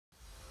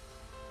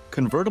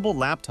Convertible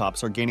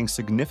laptops are gaining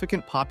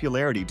significant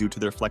popularity due to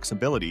their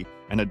flexibility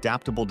and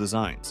adaptable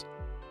designs.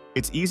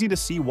 It's easy to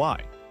see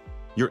why.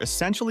 You're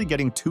essentially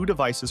getting two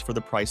devices for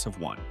the price of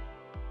one.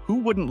 Who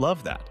wouldn't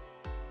love that?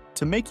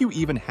 To make you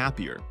even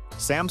happier,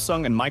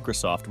 Samsung and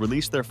Microsoft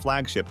released their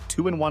flagship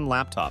 2-in-1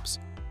 laptops,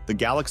 the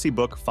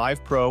GalaxyBook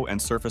 5 Pro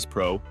and Surface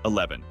Pro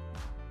 11.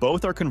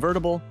 Both are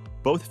convertible,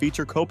 both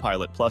feature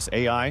Copilot plus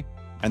AI,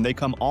 and they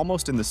come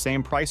almost in the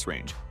same price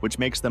range, which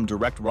makes them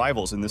direct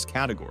rivals in this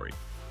category.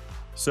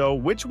 So,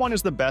 which one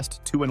is the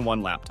best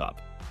 2-in-1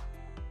 laptop?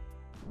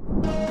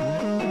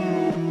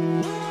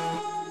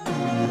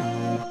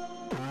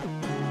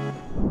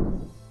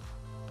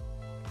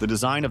 The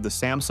design of the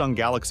Samsung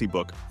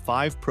GalaxyBook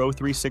 5 Pro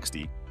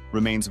 360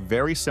 remains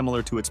very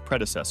similar to its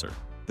predecessor,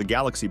 the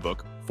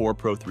GalaxyBook 4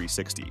 Pro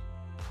 360.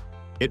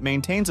 It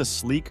maintains a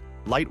sleek,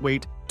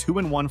 lightweight,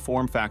 2-in-1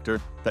 form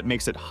factor that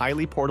makes it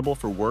highly portable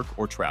for work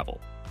or travel.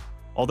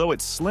 Although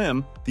it's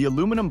slim, the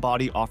aluminum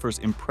body offers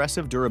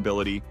impressive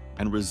durability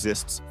and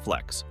resists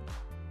flex.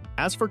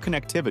 As for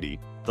connectivity,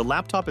 the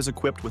laptop is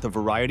equipped with a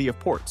variety of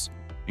ports,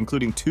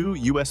 including two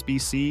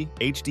USB-C,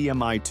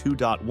 HDMI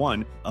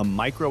 2.1, a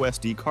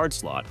microSD card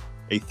slot,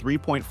 a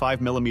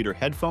 3.5mm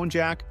headphone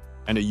jack,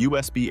 and a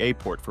USB-A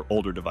port for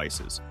older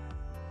devices.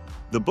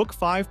 The Book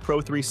 5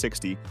 Pro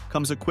 360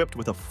 comes equipped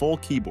with a full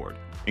keyboard,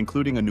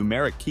 including a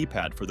numeric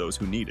keypad for those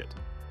who need it.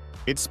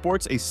 It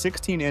sports a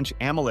 16-inch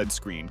AMOLED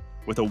screen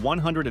with a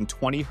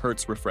 120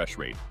 Hz refresh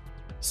rate.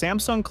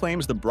 Samsung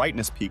claims the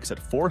brightness peaks at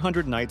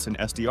 400 nits in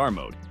SDR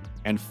mode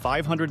and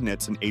 500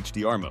 nits in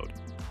HDR mode.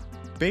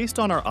 Based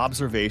on our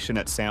observation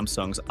at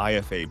Samsung's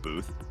IFA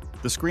booth,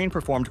 the screen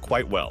performed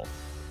quite well.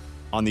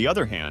 On the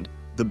other hand,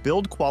 the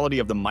build quality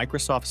of the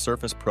Microsoft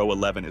Surface Pro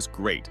 11 is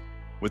great,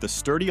 with a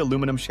sturdy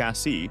aluminum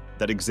chassis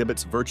that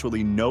exhibits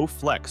virtually no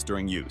flex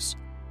during use.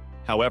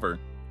 However,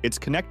 its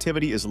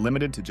connectivity is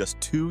limited to just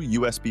two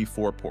USB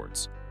 4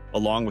 ports,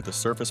 along with a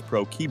Surface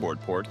Pro keyboard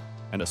port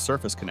and a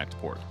Surface Connect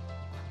port.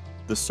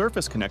 The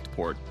Surface Connect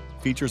port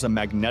features a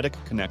magnetic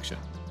connection,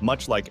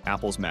 much like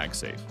Apple's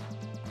MagSafe.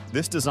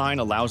 This design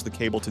allows the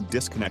cable to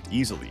disconnect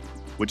easily,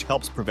 which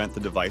helps prevent the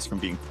device from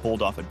being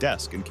pulled off a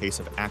desk in case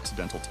of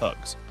accidental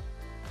tugs.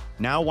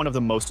 Now, one of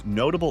the most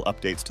notable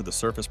updates to the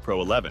Surface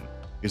Pro 11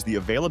 is the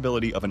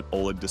availability of an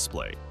OLED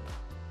display.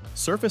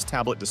 Surface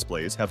tablet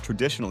displays have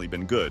traditionally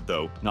been good,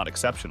 though not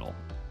exceptional.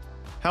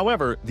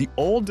 However, the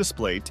OLED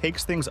display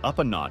takes things up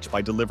a notch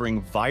by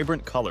delivering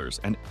vibrant colors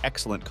and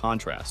excellent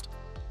contrast.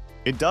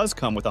 It does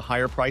come with a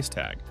higher price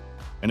tag,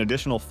 an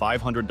additional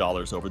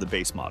 $500 over the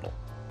base model.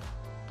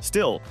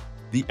 Still,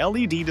 the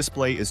LED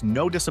display is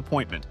no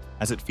disappointment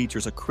as it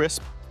features a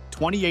crisp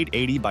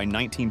 2880 by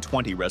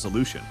 1920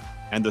 resolution,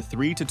 and the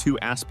 3:2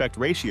 aspect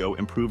ratio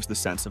improves the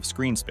sense of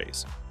screen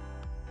space.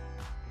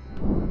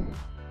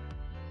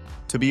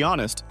 To be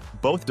honest,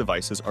 both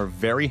devices are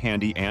very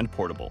handy and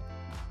portable,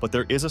 but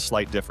there is a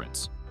slight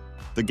difference.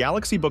 The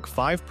GalaxyBook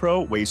 5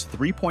 Pro weighs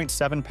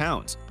 3.7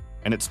 pounds,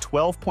 and it's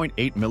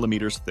 12.8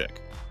 millimeters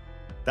thick.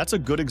 That's a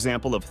good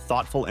example of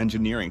thoughtful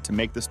engineering to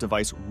make this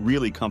device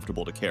really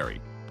comfortable to carry.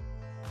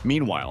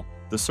 Meanwhile,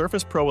 the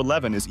Surface Pro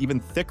 11 is even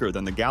thicker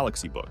than the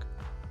GalaxyBook.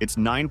 It's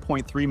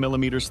 9.3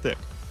 millimeters thick,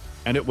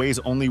 and it weighs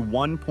only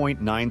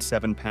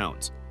 1.97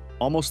 pounds,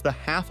 almost the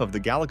half of the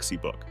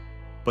GalaxyBook.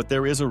 But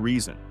there is a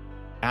reason.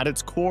 At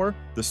its core,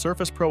 the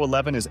Surface Pro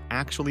 11 is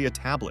actually a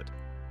tablet.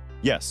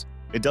 Yes,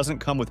 it doesn't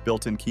come with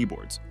built-in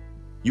keyboards.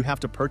 You have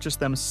to purchase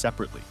them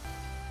separately.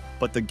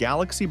 But the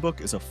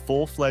GalaxyBook is a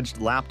full-fledged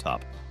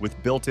laptop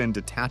with built-in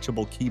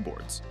detachable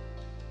keyboards.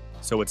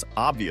 So it's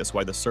obvious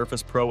why the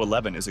Surface Pro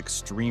 11 is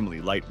extremely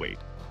lightweight.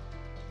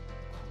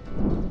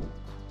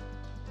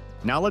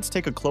 Now let's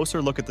take a closer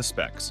look at the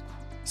specs.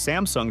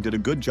 Samsung did a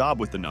good job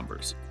with the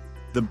numbers.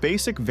 The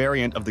basic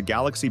variant of the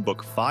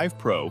GalaxyBook 5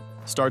 Pro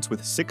starts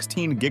with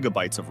 16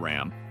 gigabytes of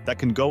RAM that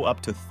can go up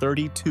to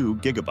 32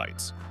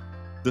 gigabytes.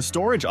 The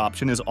storage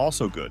option is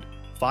also good,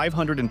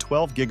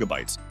 512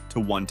 gigabytes to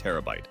 1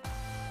 terabyte.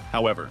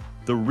 However,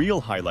 the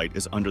real highlight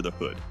is under the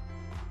hood.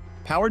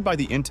 Powered by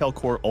the Intel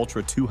Core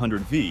Ultra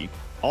 200V,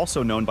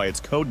 also known by its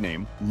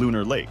codename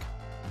Lunar Lake,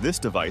 this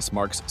device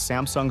marks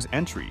Samsung's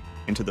entry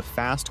into the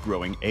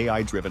fast-growing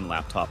AI-driven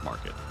laptop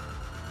market.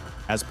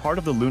 As part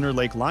of the Lunar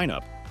Lake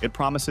lineup, it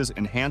promises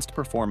enhanced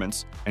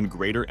performance and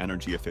greater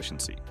energy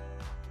efficiency.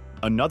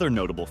 Another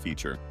notable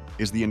feature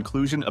is the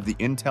inclusion of the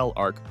Intel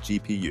Arc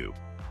GPU.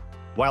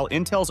 While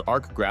Intel's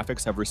Arc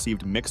graphics have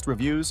received mixed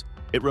reviews,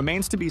 it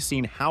remains to be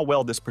seen how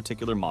well this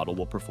particular model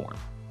will perform.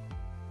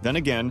 Then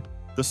again,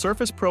 the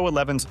Surface Pro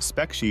 11's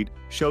spec sheet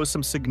shows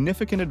some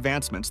significant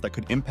advancements that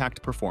could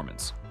impact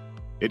performance.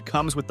 It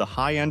comes with the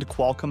high-end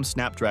Qualcomm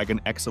Snapdragon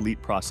X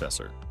Elite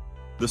processor.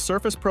 The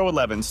Surface Pro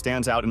 11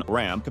 stands out in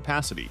RAM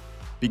capacity,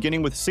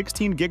 beginning with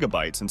 16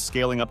 gigabytes and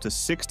scaling up to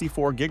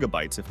 64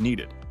 gigabytes if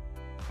needed.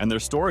 And their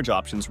storage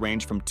options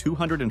range from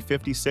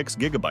 256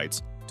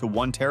 gigabytes to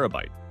 1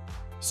 terabyte.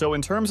 So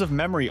in terms of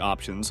memory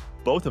options,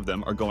 both of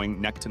them are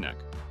going neck to neck.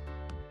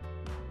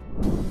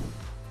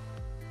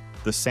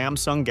 The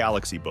Samsung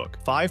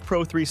GalaxyBook 5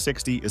 Pro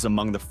 360 is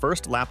among the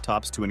first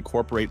laptops to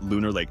incorporate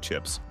Lunar Lake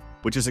chips,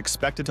 which is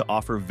expected to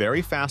offer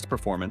very fast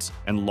performance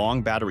and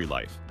long battery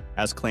life,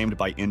 as claimed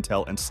by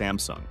Intel and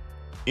Samsung.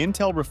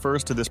 Intel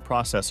refers to this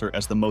processor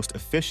as the most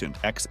efficient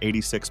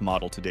x86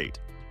 model to date.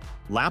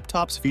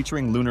 Laptops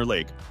featuring Lunar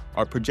Lake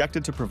are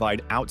projected to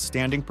provide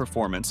outstanding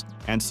performance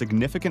and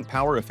significant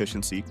power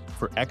efficiency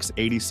for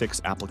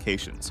x86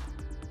 applications.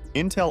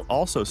 Intel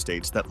also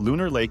states that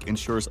Lunar Lake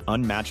ensures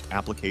unmatched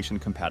application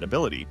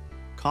compatibility,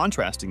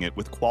 contrasting it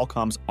with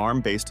Qualcomm's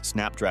ARM-based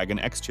Snapdragon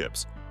X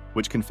chips,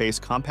 which can face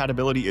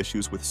compatibility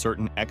issues with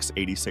certain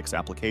x86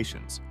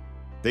 applications.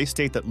 They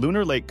state that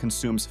Lunar Lake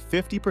consumes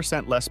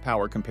 50% less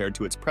power compared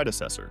to its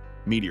predecessor,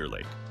 Meteor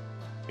Lake.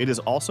 It is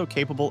also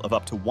capable of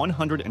up to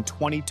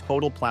 120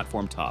 total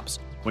platform TOPS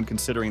when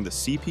considering the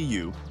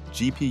CPU,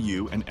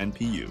 GPU, and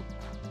NPU.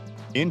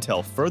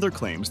 Intel further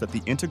claims that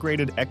the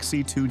integrated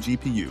XC2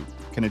 GPU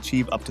can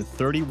achieve up to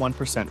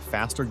 31%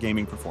 faster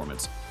gaming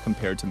performance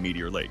compared to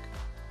Meteor Lake.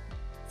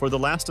 For the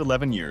last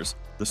 11 years,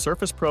 the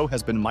Surface Pro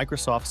has been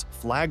Microsoft's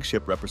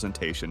flagship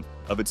representation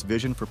of its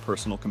vision for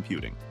personal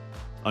computing.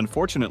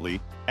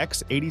 Unfortunately,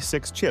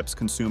 x86 chips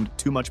consumed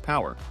too much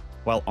power,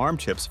 while ARM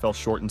chips fell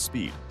short in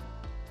speed.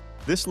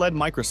 This led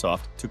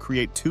Microsoft to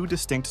create two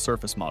distinct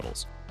Surface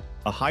models: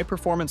 a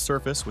high-performance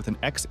Surface with an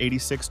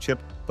x86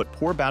 chip but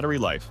poor battery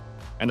life,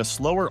 and a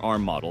slower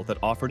ARM model that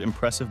offered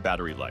impressive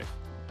battery life.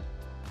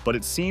 But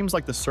it seems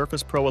like the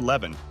Surface Pro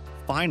 11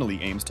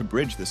 finally aims to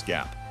bridge this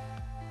gap.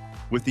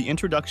 With the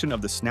introduction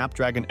of the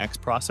Snapdragon X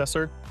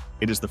processor,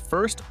 it is the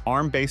first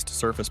ARM-based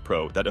Surface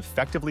Pro that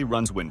effectively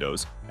runs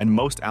Windows and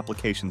most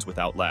applications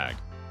without lag.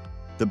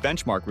 The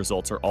benchmark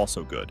results are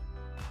also good.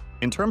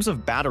 In terms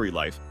of battery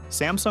life,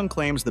 Samsung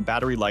claims the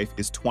battery life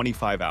is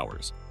 25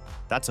 hours.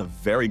 That's a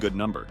very good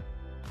number.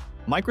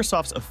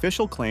 Microsoft's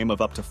official claim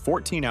of up to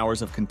 14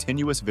 hours of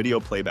continuous video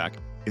playback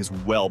is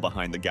well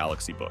behind the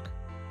GalaxyBook.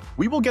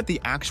 We will get the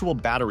actual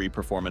battery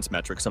performance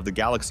metrics of the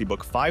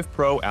GalaxyBook 5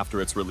 Pro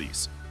after its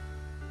release.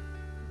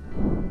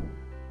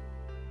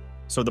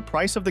 So the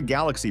price of the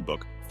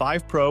GalaxyBook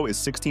 5 Pro is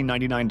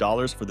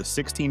 $1,699 for the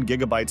 16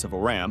 gigabytes of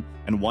RAM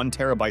and 1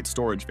 terabyte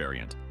storage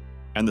variant.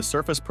 And the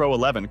Surface Pro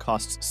 11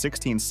 costs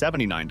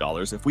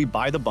 $1,679 if we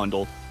buy the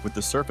bundle with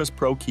the Surface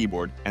Pro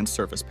keyboard and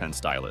Surface Pen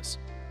stylus.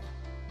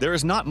 There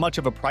is not much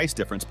of a price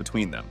difference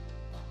between them.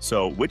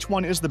 So which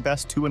one is the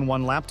best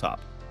two-in-one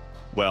laptop?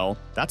 Well,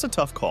 that's a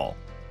tough call.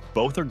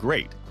 Both are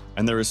great,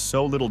 and there is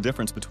so little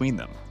difference between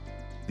them.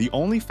 The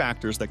only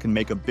factors that can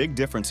make a big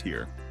difference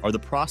here are the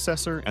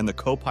processor and the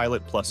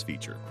Copilot Plus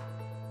feature.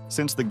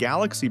 Since the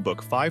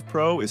GalaxyBook 5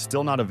 Pro is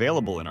still not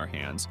available in our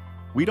hands,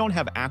 we don't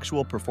have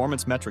actual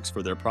performance metrics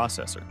for their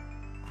processor.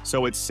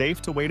 So it's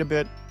safe to wait a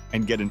bit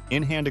and get an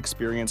in-hand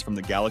experience from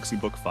the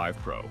GalaxyBook 5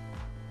 Pro.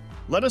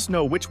 Let us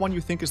know which one you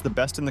think is the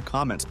best in the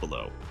comments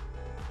below.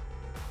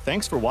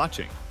 Thanks for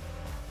watching.